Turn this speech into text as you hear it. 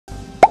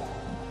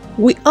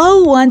We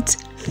all want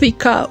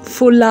thicker,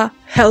 fuller,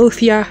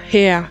 healthier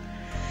hair.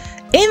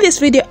 In this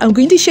video, I'm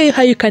going to show you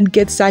how you can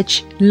get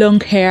such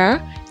long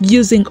hair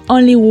using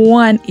only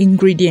one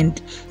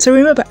ingredient. So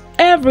remember,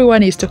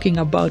 everyone is talking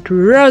about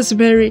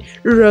rosemary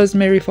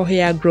for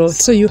hair growth.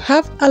 So you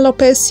have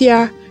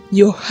alopecia,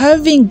 you're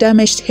having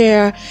damaged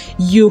hair,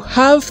 you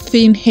have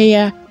thin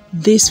hair,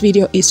 this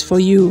video is for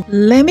you.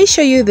 Let me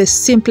show you the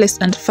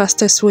simplest and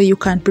fastest way you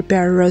can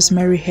prepare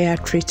rosemary hair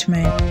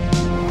treatment.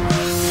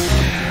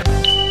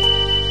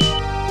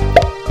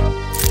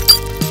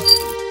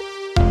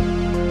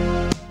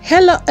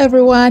 Hello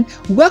everyone,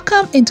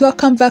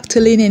 welcome back to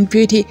Lean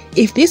Beauty.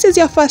 If this is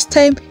your first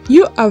time,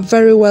 you are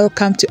very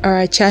welcome to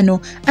our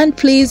channel, and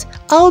please,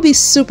 I'll be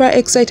super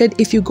excited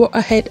if you go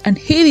ahead and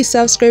hit the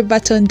subscribe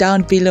button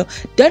down below.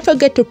 Don't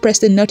forget to press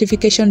the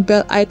notification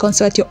bell icon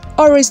so that you're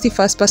always the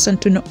first person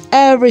to know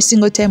every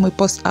single time we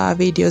post our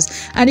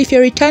videos. And if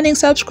you're a returning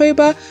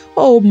subscriber,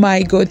 oh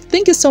my god,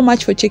 thank you so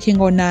much for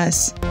checking on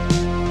us.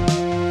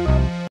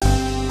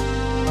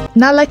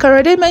 Now, like I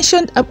already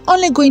mentioned, I'm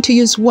only going to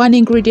use one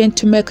ingredient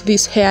to make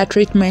this hair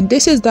treatment.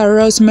 This is the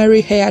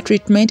rosemary hair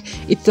treatment.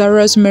 It's the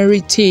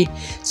rosemary tea.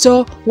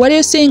 So what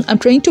you're seeing, I'm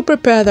trying to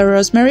prepare the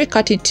rosemary,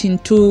 cut it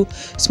into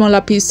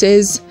smaller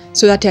pieces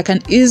so that I can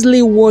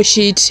easily wash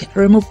it,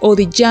 remove all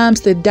the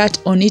germs, the dirt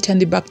on it,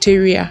 and the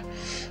bacteria.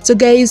 So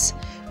guys,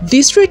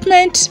 this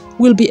treatment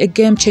will be a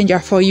game changer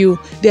for you.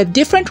 There are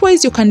different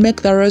ways you can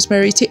make the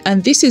rosemary tea,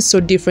 and this is so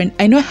different.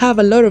 I know I have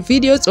a lot of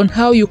videos on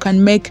how you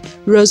can make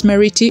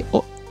rosemary tea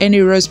or any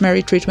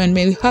rosemary treatment.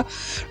 Maybe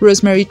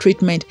rosemary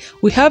treatment.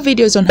 We have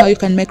videos on how you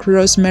can make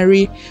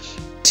rosemary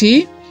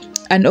tea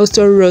and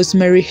also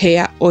rosemary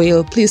hair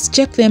oil. Please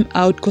check them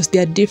out because they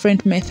are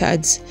different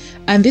methods.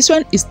 And this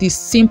one is the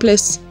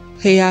simplest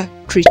hair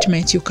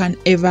treatment you can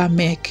ever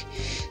make.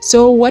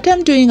 So what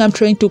I'm doing, I'm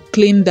trying to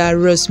clean the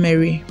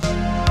rosemary.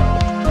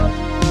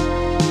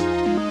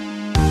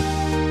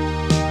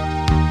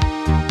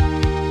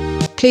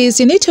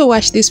 Please, you need to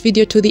watch this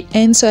video to the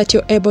end so that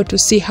you're able to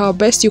see how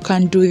best you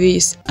can do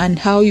this and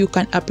how you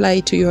can apply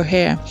it to your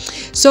hair.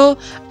 So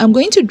I'm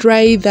going to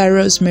dry the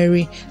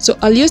rosemary. So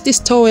I'll use this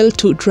towel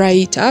to dry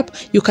it up.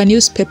 You can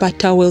use paper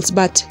towels,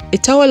 but a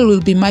towel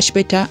will be much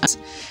better,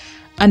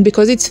 and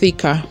because it's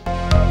thicker.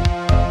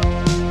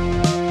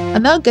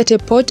 And I'll get a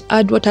pot,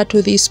 add water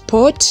to this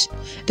pot.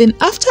 Then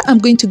after, I'm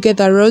going to get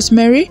the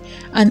rosemary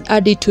and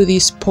add it to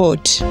this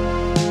pot.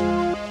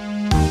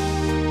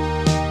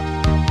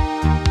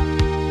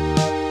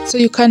 So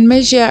you can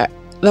measure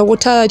the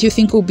water that you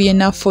think will be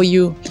enough for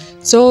you.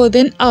 So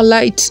then I'll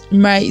light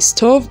my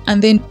stove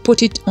and then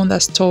put it on the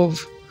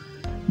stove.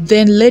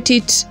 Then let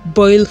it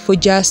boil for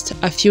just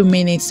a few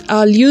minutes.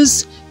 I'll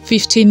use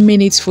 15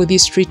 minutes for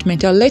this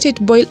treatment. I'll let it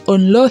boil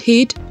on low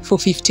heat for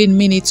 15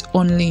 minutes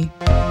only.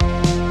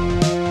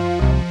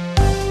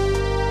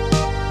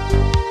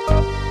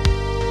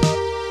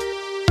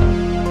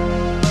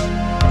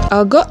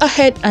 I'll go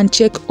ahead and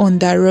check on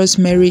the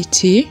rosemary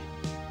tea.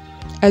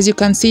 As you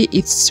can see,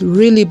 it's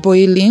really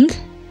boiling,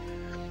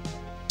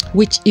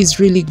 which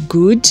is really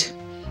good.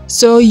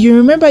 So you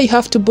remember you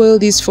have to boil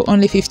this for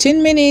only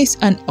 15 minutes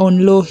and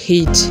on low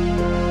heat.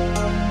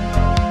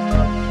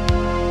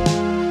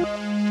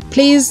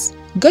 Please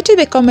go to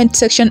the comment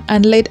section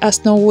and let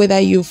us know whether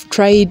you've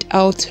tried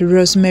out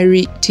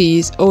rosemary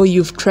teas or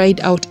you've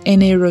tried out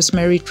any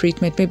rosemary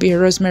treatment, maybe a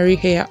rosemary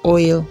hair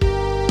oil.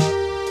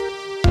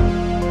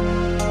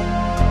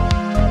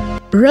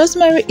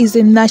 Rosemary is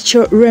a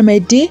natural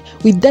remedy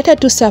with data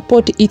to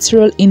support its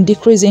role in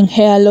decreasing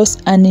hair loss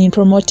and in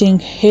promoting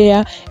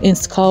hair and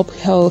scalp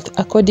health,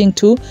 according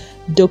to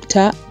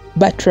Dr.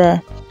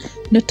 Butler.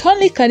 Not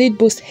only can it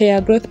boost hair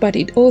growth, but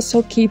it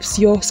also keeps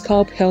your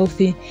scalp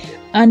healthy.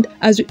 And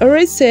as we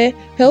always say,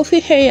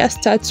 healthy hair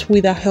starts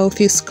with a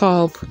healthy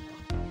scalp.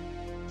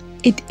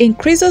 It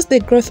increases the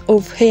growth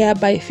of hair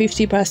by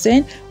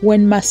 50%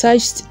 when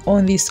massaged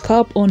on the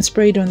scalp or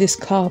sprayed on the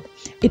scalp.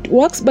 It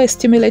works by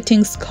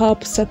stimulating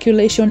scalp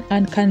circulation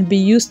and can be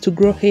used to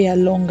grow hair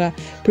longer,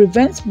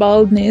 prevents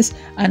baldness,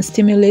 and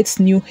stimulates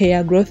new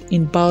hair growth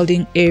in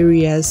balding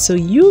areas. So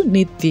you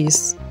need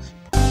this.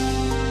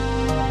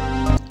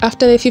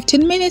 After the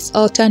 15 minutes,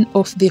 I'll turn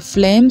off the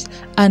flames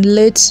and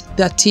let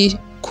the tea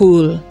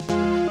cool.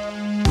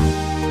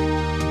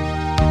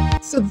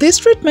 So this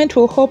treatment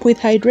will help with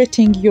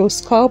hydrating your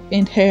scalp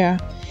and hair.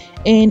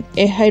 And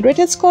a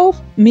hydrated scalp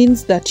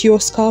means that your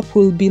scalp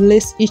will be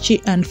less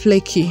itchy and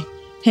flaky,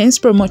 hence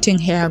promoting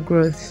hair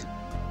growth.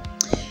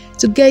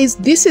 So guys,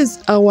 this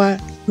is our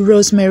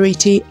rosemary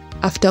tea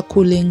after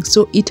cooling.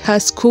 So it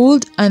has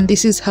cooled and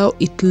this is how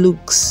it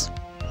looks.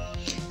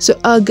 So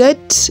I'll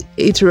get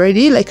it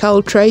ready. Like,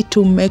 I'll try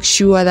to make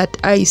sure that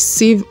I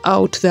sieve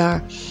out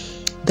the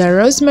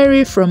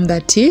rosemary from the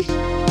tea.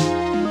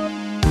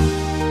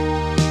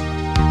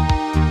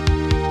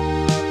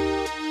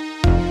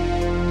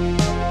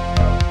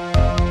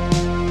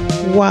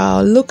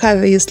 Wow, look at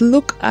this.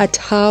 Look at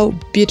how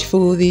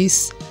beautiful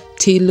this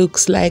tea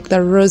looks like,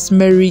 the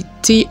rosemary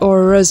tea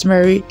or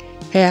rosemary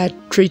hair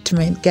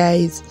treatment,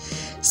 guys.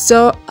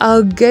 So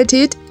I'll get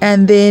it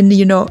and then,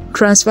 you know,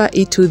 transfer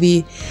it to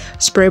the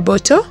spray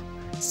bottle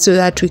so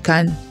that we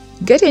can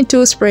get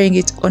into spraying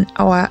it on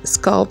our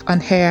scalp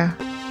and hair.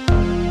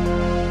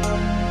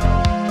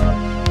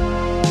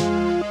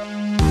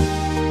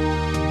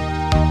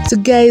 So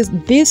guys,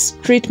 this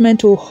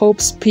treatment will help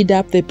speed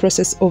up the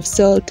process of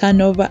cell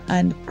turnover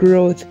and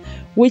growth,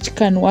 which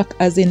can work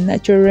as a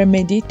natural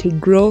remedy to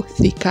grow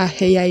thicker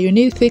hair. You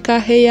need thicker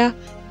hair.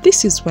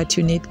 This is what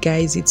you need,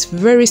 guys. It's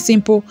very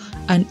simple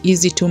and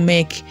easy to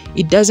make.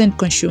 It doesn't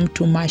consume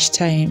too much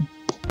time.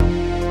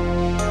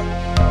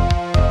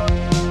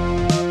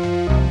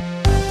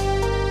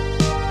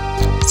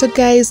 So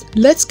guys,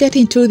 let's get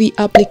into the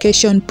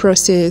application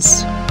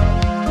process.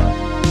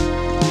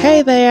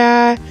 Hey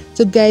there.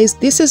 So guys,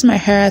 this is my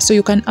hair. So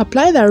you can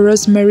apply the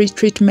rosemary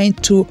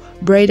treatment to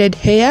braided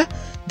hair.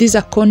 These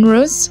are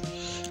cornrows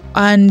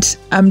and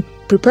I'm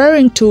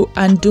preparing to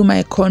undo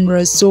my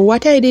cornrows. So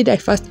what I did, I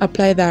first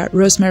applied the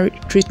rosemary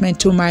treatment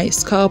to my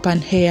scalp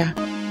and hair.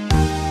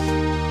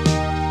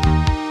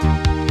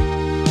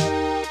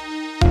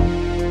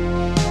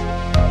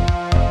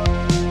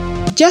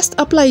 Just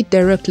apply it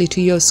directly to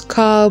your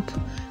scalp,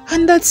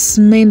 and that's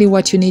mainly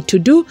what you need to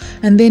do.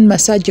 And then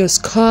massage your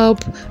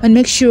scalp and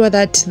make sure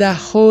that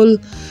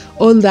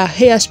all the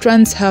hair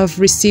strands have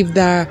received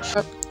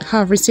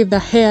the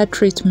hair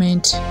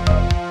treatment.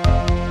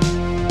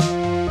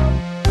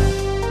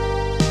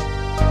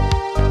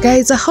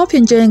 Guys, I hope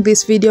you're enjoying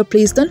this video.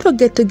 Please don't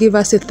forget to give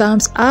us a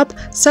thumbs up,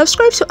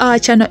 subscribe to our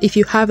channel if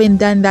you haven't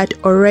done that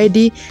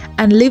already,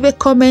 and leave a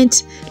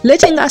comment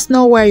letting us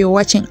know where you're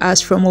watching us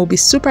from. We'll be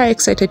super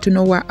excited to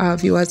know where our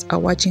viewers are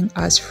watching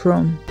us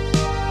from.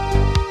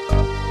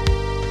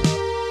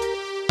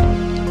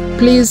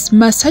 Please,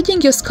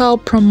 massaging your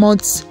scalp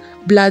promotes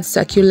blood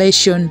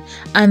circulation,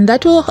 and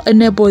that will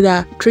enable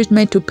the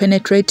treatment to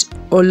penetrate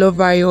all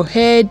over your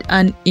head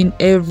and in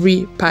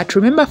every part.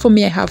 Remember, for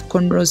me, I have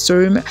cornrows,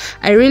 so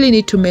I really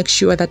need to make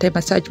sure that I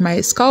massage my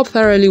scalp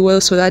thoroughly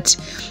well so that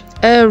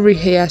every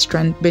hair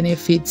strand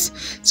benefits.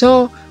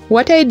 So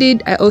what I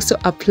did, I also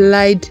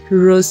applied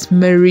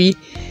rosemary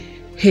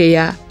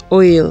hair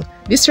oil.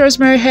 This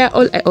rosemary hair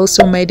oil, I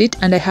also made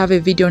it, and I have a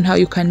video on how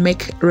you can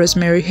make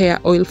rosemary hair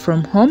oil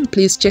from home.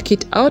 Please check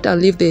it out. I'll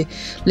leave the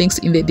links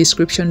in the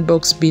description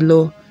box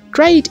below.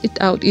 Try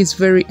it out, it's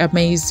very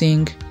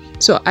amazing.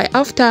 So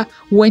after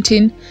went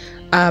in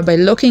by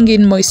locking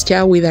in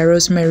moisture with a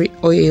rosemary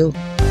oil.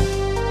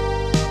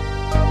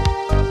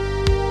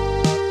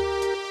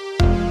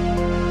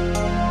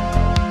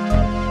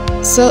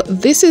 So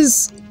this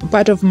is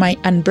part of my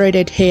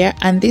unbraided hair,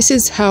 and this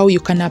is how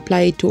you can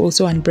apply it to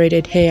also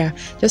unbraided hair.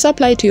 Just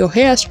apply it to your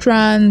hair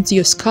strands,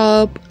 your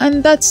scalp,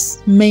 and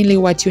that's mainly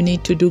what you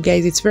need to do,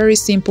 guys. It's very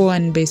simple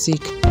and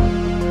basic.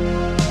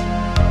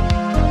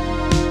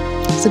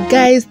 So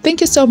guys,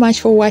 thank you so much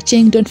for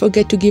watching. Don't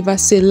forget to give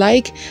us a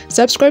like,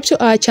 subscribe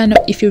to our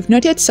channel if you've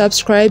not yet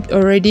subscribed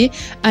already,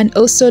 and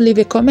also leave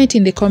a comment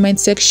in the comment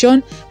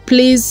section.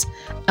 Please,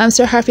 I'm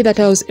so happy that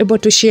I was able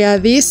to share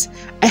this.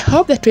 I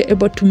hope that we're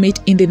able to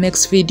meet in the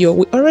next video.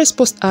 We always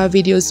post our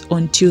videos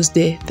on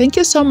Tuesday. Thank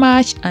you so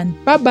much,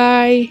 and bye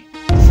bye.